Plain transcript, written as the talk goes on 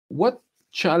what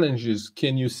challenges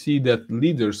can you see that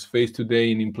leaders face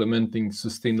today in implementing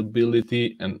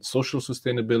sustainability and social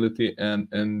sustainability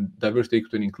and diversity,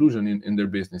 equity, and inclusion in their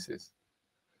businesses?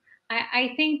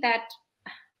 I think that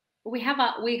we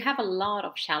have a lot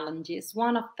of challenges.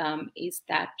 One of them is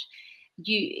that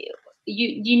you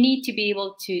need to be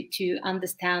able to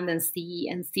understand and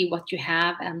see what you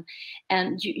have,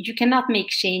 and you cannot make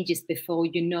changes before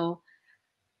you know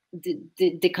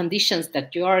the conditions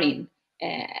that you are in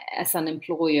as an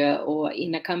employer or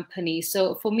in a company.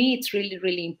 So for me, it's really,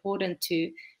 really important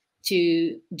to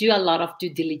do a lot of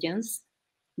due diligence,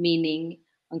 meaning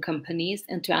on companies,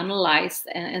 and to analyze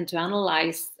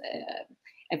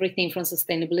everything from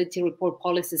sustainability report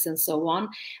policies and so on.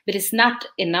 But it's not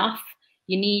enough.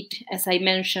 You need, as I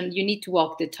mentioned, you need to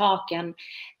walk the talk, and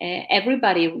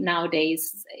everybody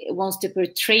nowadays wants to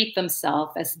portray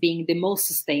themselves as being the most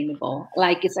sustainable,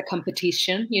 like it's a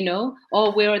competition, you know,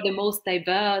 oh, we're the most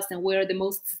diverse and we're the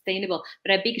most sustainable.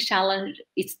 But a big challenge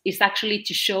is actually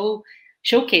to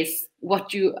showcase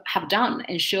what you have done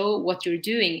and show what you're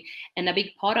doing. And a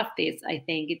big part of this, I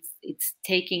think, it's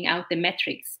taking out the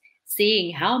metrics,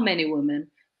 seeing how many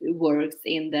women works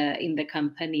in the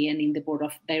company and in the board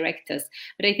of directors.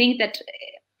 But I think that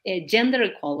gender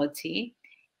equality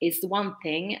is one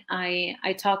thing.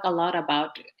 I talk a lot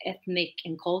about ethnic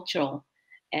and cultural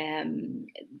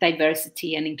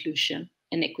diversity and inclusion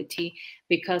and equity,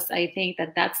 because I think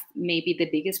that that's maybe the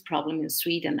biggest problem in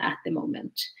Sweden at the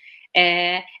moment.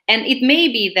 And it may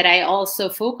be that I also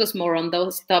focus more on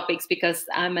those topics because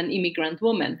I'm an immigrant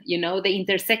woman. You know, the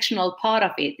intersectional part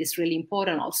of it is really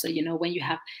important also, you know, when you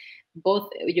have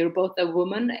you're both a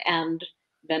woman and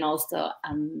then also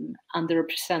an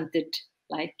underrepresented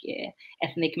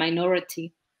ethnic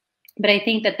minority. But I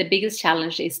think that the biggest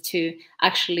challenge is to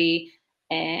actually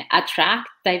attract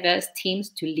diverse teams,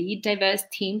 to lead diverse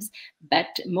teams, but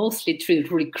mostly to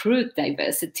recruit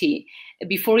diversity.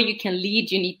 Before you can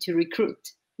lead, you need to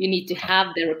recruit. You need to have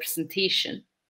the representation.